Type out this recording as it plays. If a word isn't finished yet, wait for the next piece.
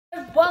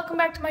welcome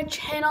back to my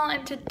channel,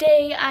 and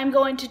today I'm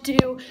going to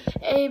do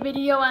a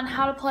video on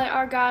how to play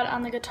Our God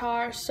on the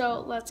guitar.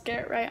 So let's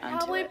get right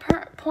onto it.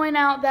 Point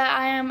out that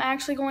I am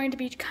actually going to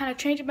be kind of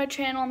changing my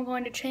channel. I'm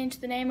going to change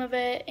the name of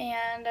it,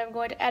 and I'm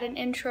going to add an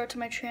intro to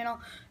my channel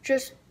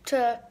just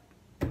to,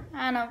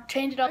 I don't know,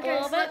 change it up a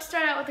little bit. Let's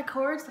start out with the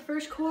chords. The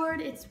first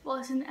chord,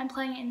 I'm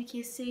playing it in the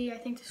key of C. I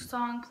think the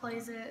song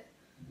plays it,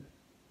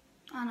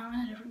 I don't know,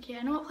 in a different key.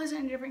 I know it plays it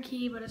in a different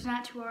key, but it's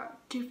not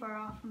too far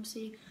off from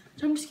C.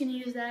 So I'm just going to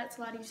use that. It's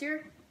a lot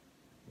easier.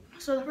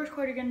 So the first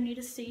chord you're going to need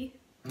is C.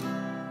 You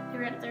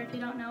read it there if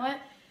you don't know it.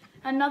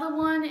 Another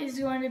one is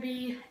going to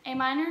be A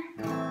minor,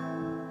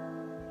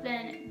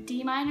 then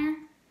D minor,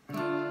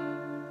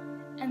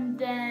 and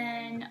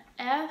then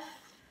F,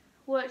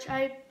 which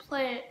I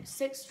play it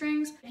 6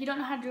 strings. If you don't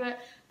know how to do it,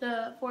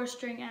 the 4th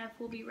string F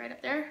will be right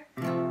up there.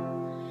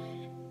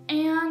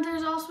 And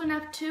there's also an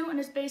F2, and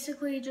it's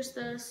basically just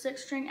the 6th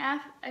string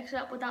F,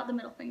 except without the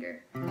middle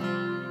finger.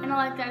 And I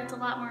like that, it's a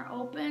lot more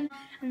open.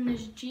 And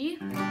there's G.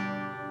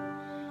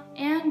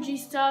 And G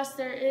sus,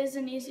 there is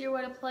an easier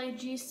way to play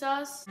G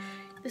sus.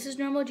 This is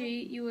normal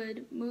G, you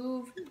would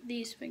move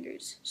these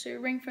fingers. So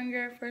your ring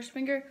finger, first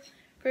finger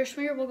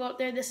will go up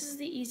there. This is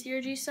the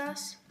easier G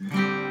sus.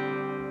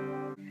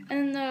 And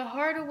then the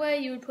harder way,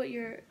 you would put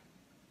your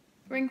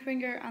ring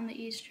finger on the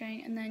E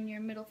string and then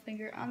your middle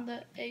finger on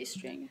the A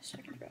string,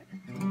 2nd fret.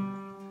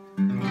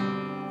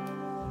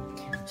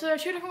 So there are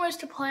 2 different ways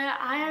to play it.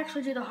 I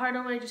actually do the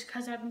harder way just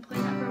because I've been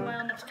playing that for a while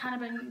and it's kind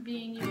of been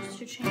being used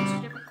to change the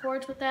different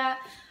chords with that.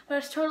 But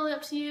it's totally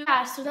up to you.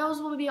 Yeah, so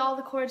those will be all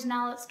the chords.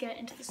 Now let's get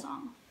into the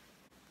song.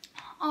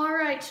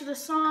 Alright, so the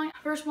song,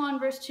 verse 1,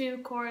 verse 2,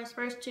 chorus,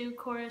 verse 2,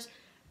 chorus,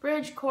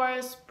 bridge,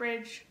 chorus,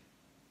 bridge,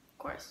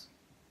 chorus.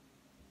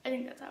 I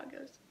think that's how it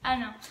goes. I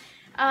don't know.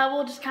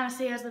 We'll just kind of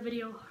see as the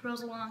video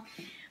rolls along.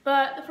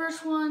 But the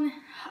first one,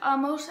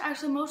 most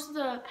of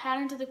the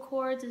patterns of the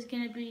chords is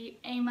going to be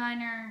A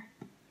minor,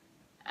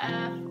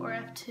 F or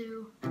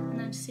F2, and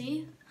then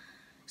C.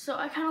 So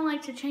I kind of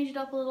like to change it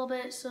up a little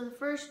bit. So the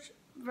first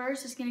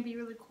verse is going to be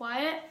really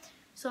quiet.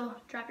 So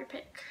drop your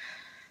pick.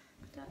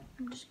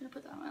 I'm just going to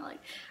put that on my leg.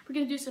 We're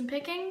going to do some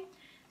picking.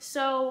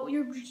 So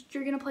you're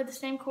going to play the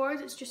same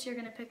chords. It's just you're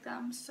going to pick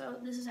them. So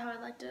this is how I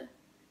like to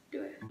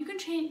do it.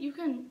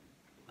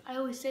 I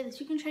always say this,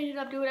 you can change it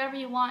up, do whatever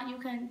you want.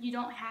 You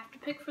don't have to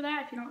pick for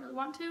that if you don't really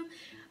want to.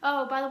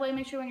 Oh, by the way,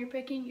 make sure when you're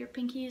picking, your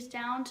pinky is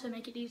down to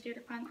make it easier to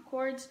find the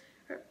chords,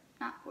 or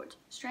not chords,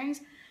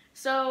 strings.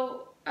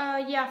 So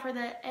yeah, for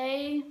the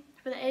A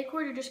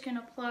chord, you're just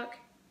gonna pluck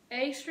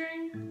A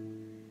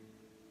string,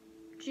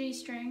 G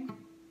string,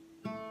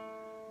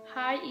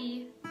 high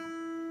E,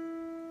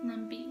 and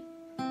then B.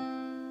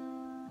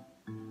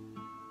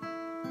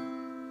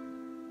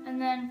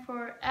 And then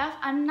for F,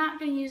 I'm not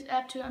going to use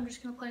F2, I'm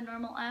just going to play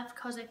normal F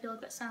because I feel like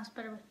that sounds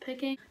better with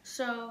picking.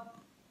 So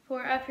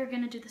for F, you're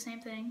going to do the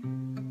same thing.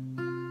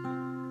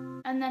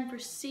 And then for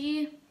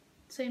C,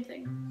 same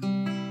thing.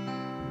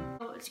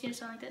 So it's going to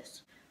sound like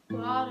this.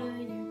 Water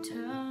you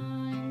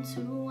turn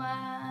into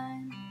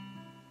wine.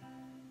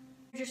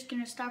 You're just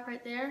going to stop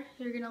right there.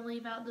 You're going to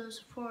leave out those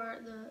for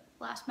the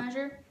last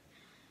measure.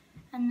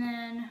 And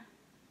then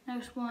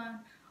next one.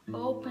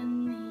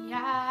 Open the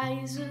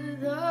eyes of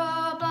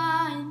the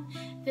blind,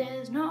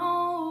 there's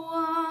no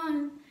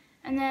one.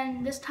 And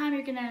then this time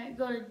you're gonna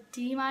go to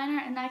D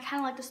minor, and I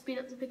kind of like to speed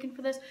up the picking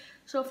for this.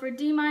 So for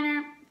D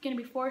minor, it's gonna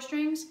be 4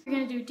 strings. You're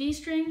gonna do D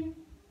string,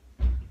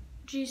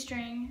 G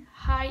string,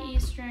 high E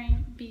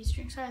string, B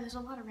string. Sorry, there's a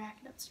lot of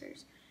racket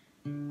upstairs.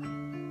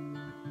 And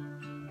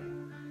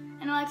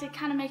I like to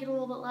kind of make it a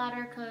little bit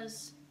louder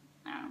because,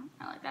 I don't know,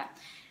 I like that.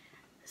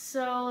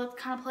 So let's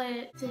kind of play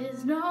it.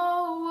 There's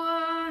no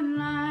one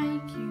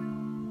like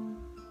you.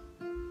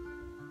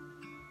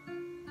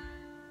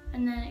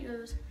 And then it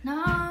goes,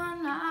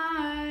 none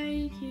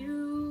like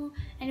you.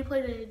 And you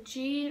play the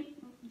G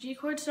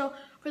chord. So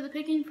for the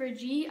picking for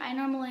G, I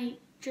normally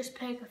just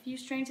pick a few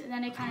strings and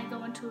then I kind of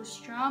go into a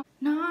strum.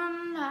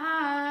 None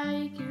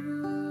like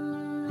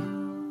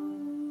you.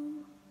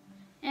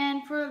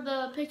 And for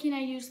the picking,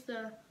 I use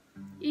the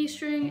E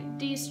string,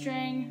 D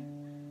string,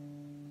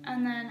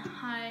 and then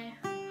high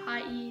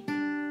E, B.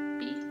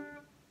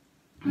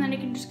 And then you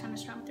can just kind of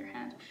strum with your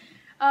hand.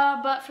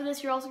 But for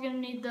this, you're also going to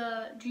need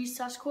the G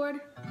sus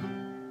chord.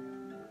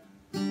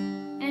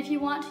 And if you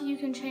want to, you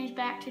can change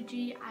back to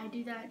G. I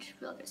do that, I just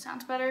feel like it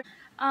sounds better.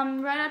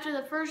 Right after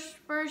the first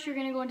verse, you're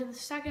going to go into the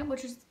second,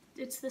 which is,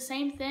 it's the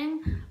same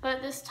thing,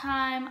 but this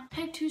time,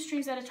 pick 2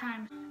 strings at a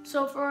time.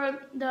 So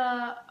for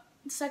the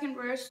second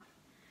verse,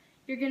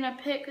 you're going to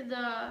pick it's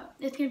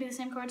going to be the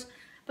same chords,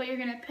 but you're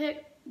going to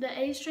pick the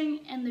A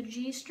string and the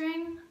G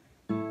string,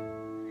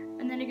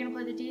 and then you're going to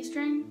play the D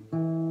string,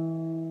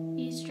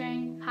 E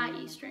string, high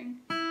E string,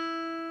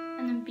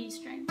 and then B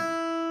string.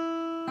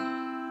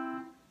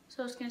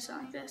 So it's going to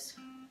sound like this.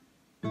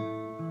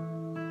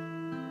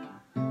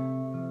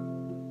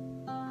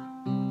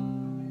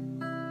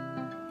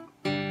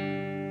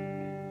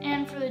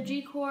 And for the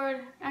G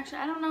chord, actually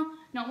I don't know,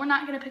 no, we're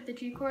not going to pick the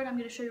G chord, I'm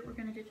going to show you what we're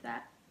going to do to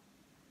that.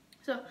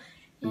 So,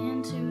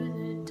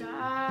 into the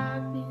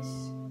dark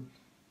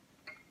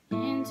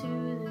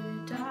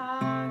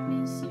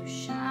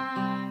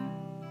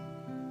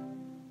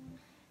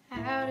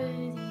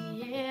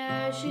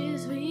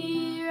ashes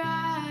we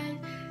rise,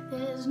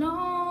 there's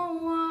no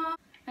one.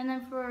 And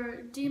then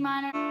for D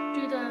minor,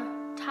 do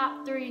the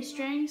top 3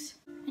 strings.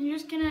 And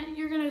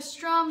you're gonna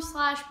strum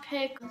 /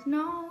 pick. There's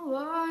no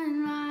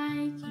one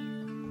like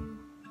you.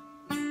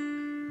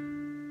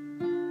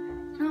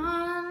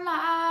 None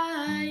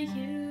like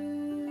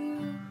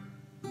you.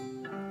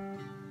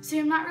 See,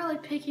 I'm not really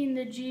picking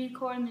the G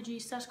chord and the G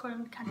sus chord,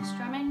 I'm kind of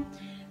strumming.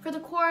 For the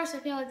chorus, I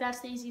feel like that's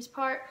the easiest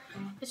part.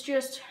 It's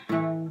just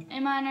A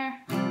minor,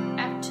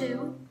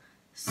 F2,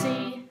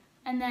 C,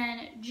 and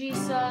then G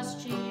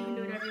sus, G, you can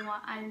do whatever you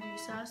want, I do G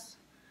sus.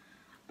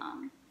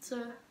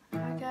 So,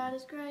 our God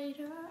is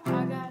greater,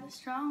 our God is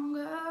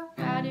stronger,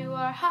 God, you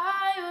are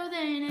higher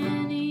than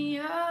any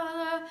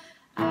other.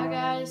 Our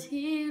God is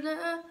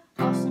healer,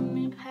 awesome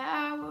in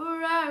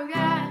power, our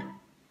God,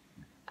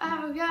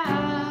 our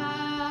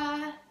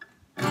God.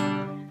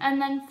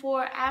 And then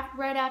for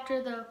right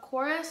after the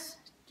chorus,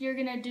 you're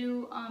gonna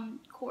do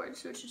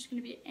chords, so it's just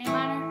gonna be A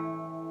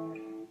minor,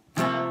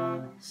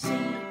 F, C,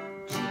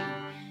 G.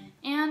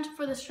 And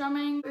for the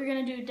strumming, we're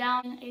gonna do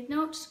down 8th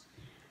notes.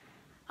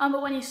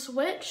 But when you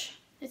switch,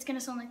 it's gonna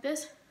sound like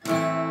this.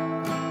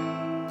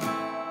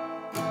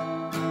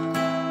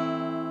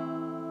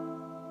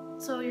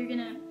 So you're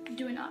gonna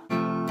do an up.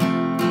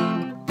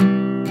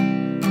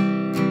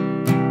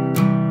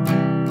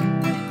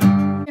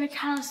 It's gonna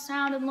kind of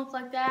sound and look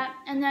like that.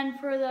 And then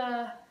for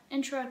the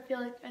intro,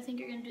 I think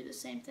you're gonna do the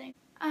same thing.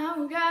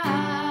 Oh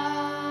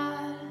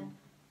God.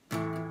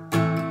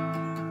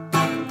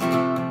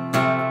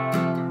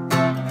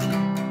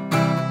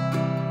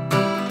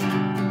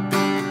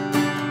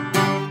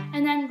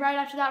 Right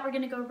after that, we're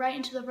gonna go right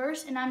into the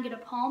verse, and I'm gonna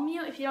palm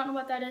mute. If you don't know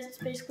what that is, it's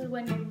basically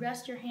when you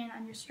rest your hand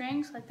on your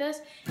strings like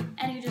this,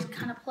 and you just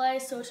kind of play,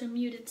 so it's a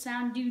muted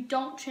sound. You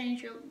don't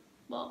change your,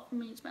 well, for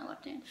me it's my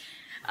left hand,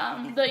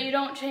 but you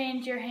don't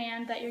change your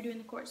hand that you're doing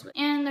the chorus with.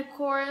 And the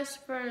chorus,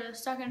 for the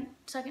second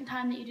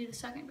time that you do the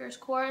second verse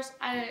chorus,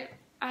 I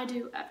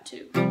do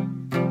F2.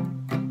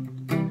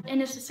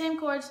 And it's the same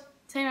chords,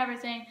 same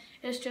everything.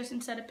 It's just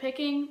instead of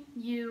picking,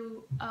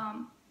 you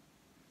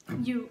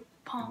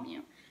palm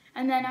mute.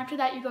 And then after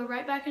that, you go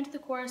right back into the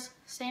chorus,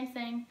 same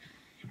thing.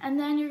 And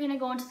then you're gonna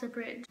go into the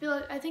bridge.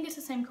 I think it's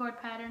the same chord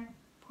pattern,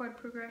 chord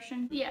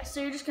progression. Yeah, so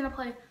you're just gonna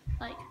play,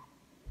 like,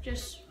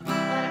 just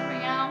let it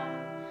ring out.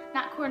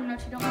 Not quarter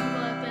notes, you don't wanna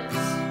go like this.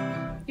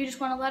 You just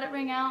wanna let it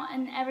ring out,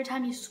 and every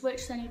time you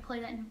switch, then you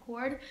play that new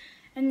chord.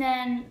 And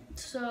then,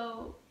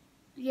 so,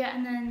 yeah,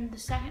 and then the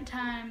second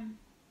time,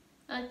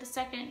 like the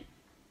second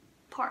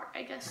part,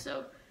 I guess,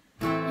 so.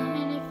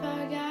 And if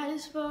our God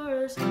is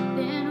for us,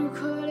 then who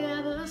could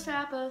ever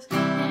stop us?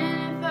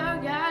 And if our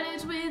God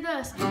is with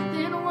us,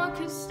 then what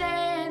could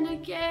stand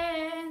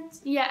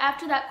against? Yeah,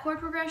 after that chord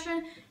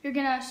progression, you're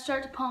gonna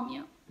start to palm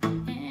mute.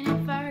 And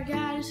if our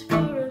God is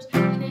for us,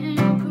 then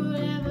who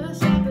could ever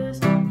stop us?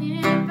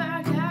 And if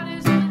our God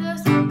is with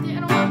us,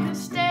 then what could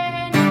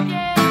stand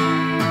against?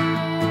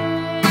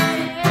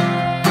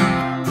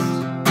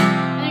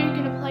 And then you're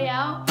gonna play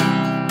out.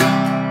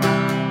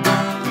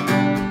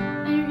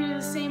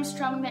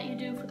 Strumming that you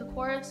do for the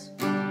chorus,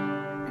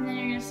 and then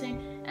you're gonna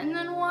sing, and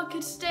then what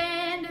could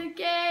stand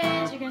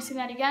against? You're gonna sing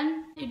that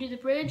again. You do the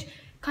bridge,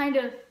 kind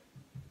of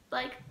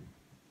like,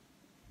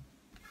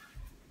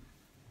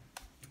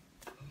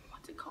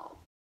 what's it called?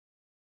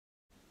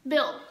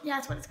 Build. Yeah,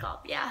 that's what it's called.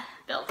 Yeah,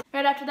 build.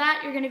 Right after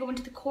that, you're gonna go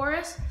into the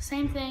chorus,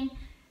 same thing,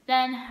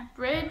 then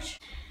bridge.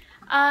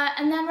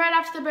 And then right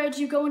after the bridge,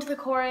 you go into the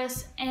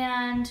chorus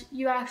and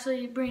you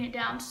actually bring it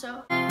down.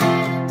 So.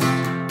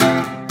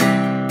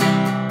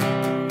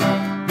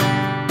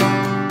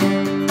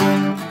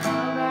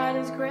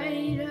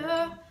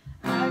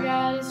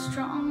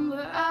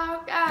 Stronger, our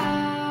God.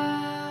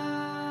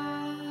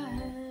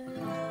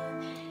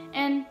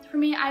 And for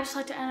me, I just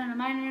like to end on a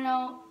minor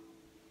note.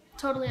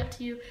 Totally up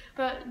to you.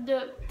 But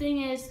the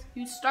thing is,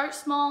 you start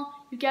small,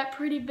 you get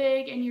pretty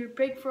big, and you're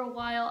big for a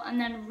while, and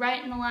then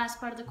right in the last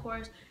part of the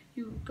chorus,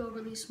 you go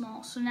really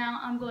small. So now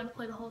I'm going to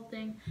play the whole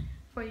thing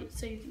for you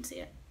so you can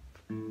see it.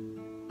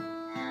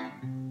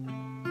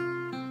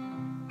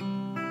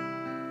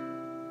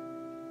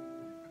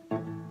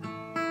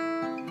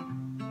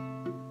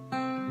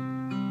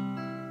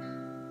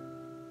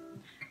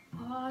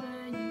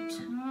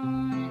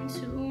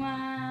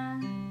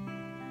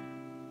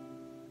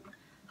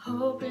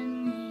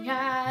 Open the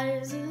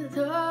eyes of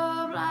the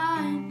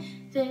blind,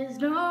 there's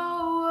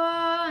no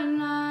one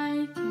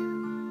like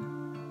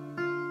you,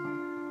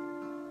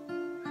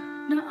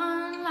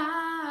 none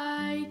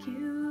like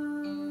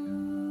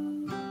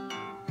you.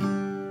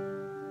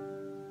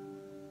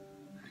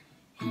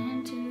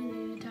 Into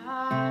the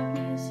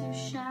darkness you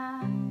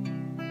shine,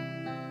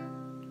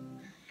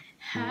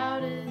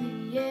 out of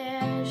the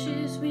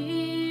ashes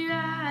we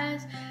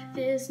rise,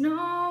 there's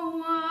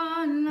no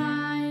one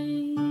like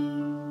you.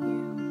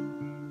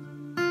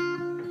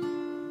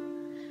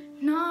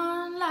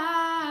 None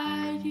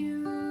like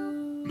you.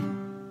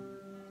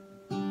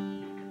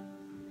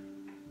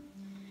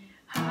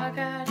 Our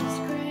God is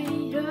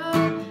greater,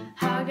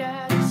 our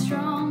God is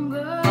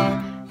stronger,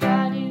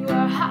 God, you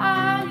are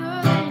higher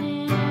than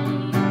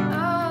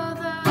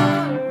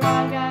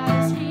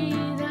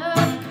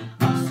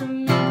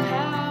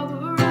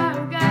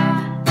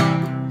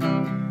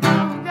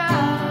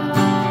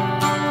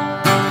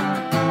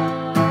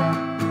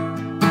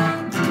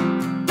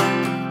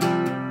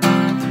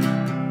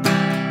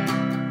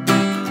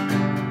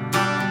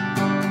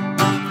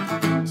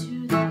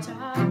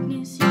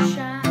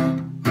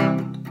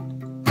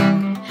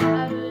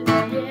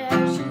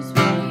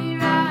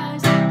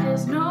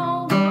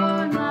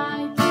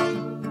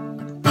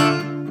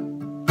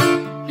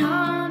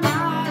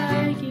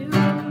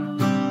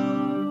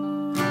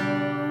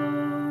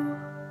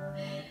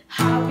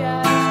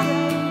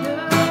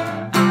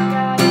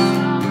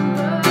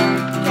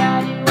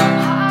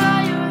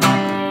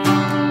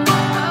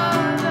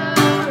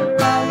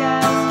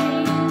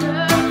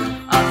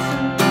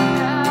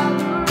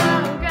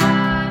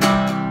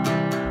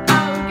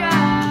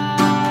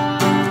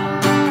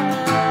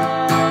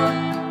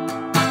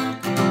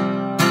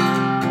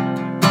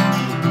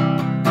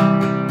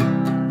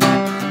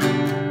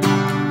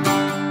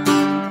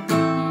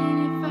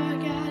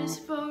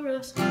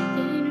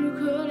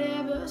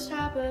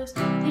stop us.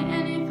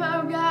 And if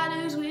our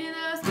God is with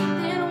us,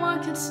 then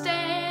what could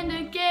stand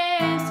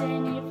against?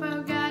 And if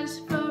our God is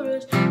for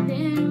us,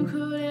 then who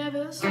could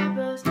ever stop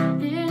us?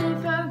 And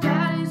if our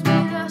God is with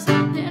us,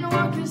 then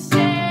what could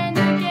stand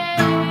against?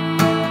 Then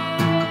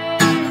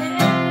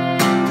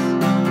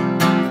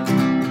what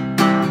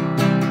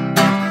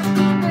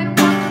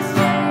could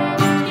stand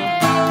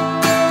against?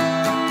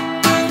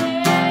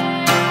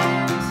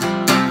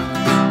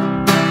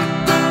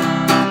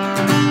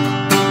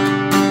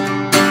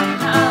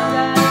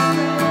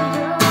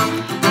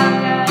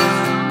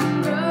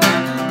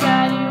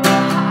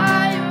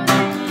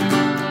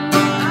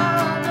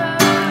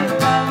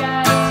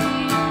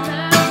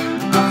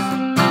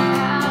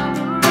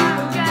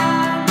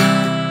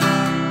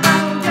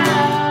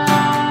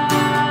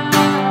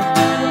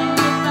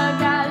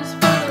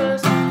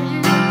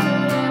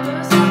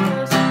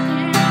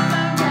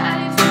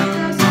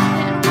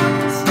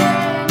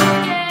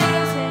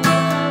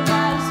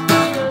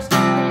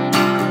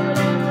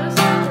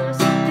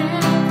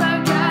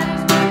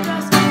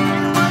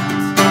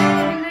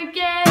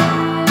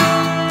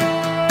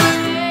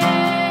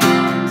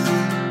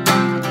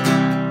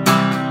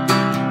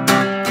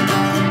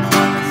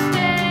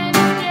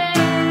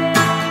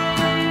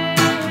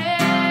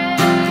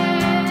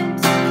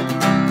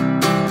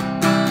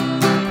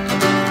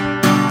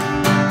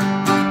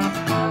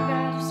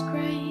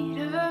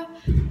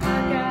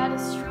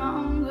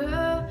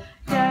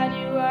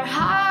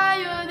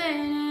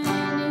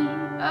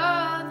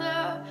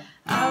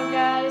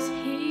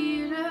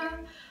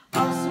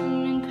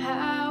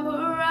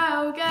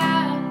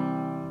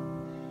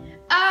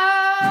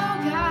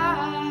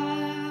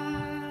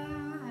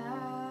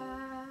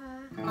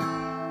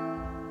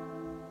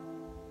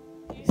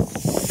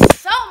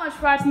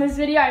 For watching this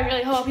video. I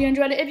really hope you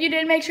enjoyed it. If you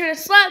did, make sure to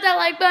slap that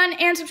like button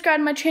and subscribe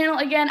to my channel.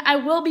 Again, I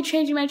will be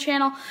changing my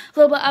channel a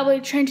little bit. I will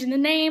be changing the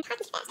name. Let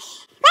me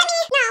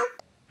know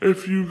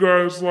if you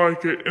guys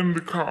like it in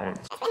the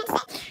comments.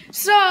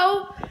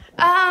 So,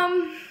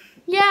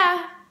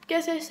 yeah,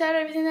 guess I said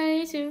everything that I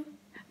need to.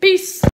 Peace.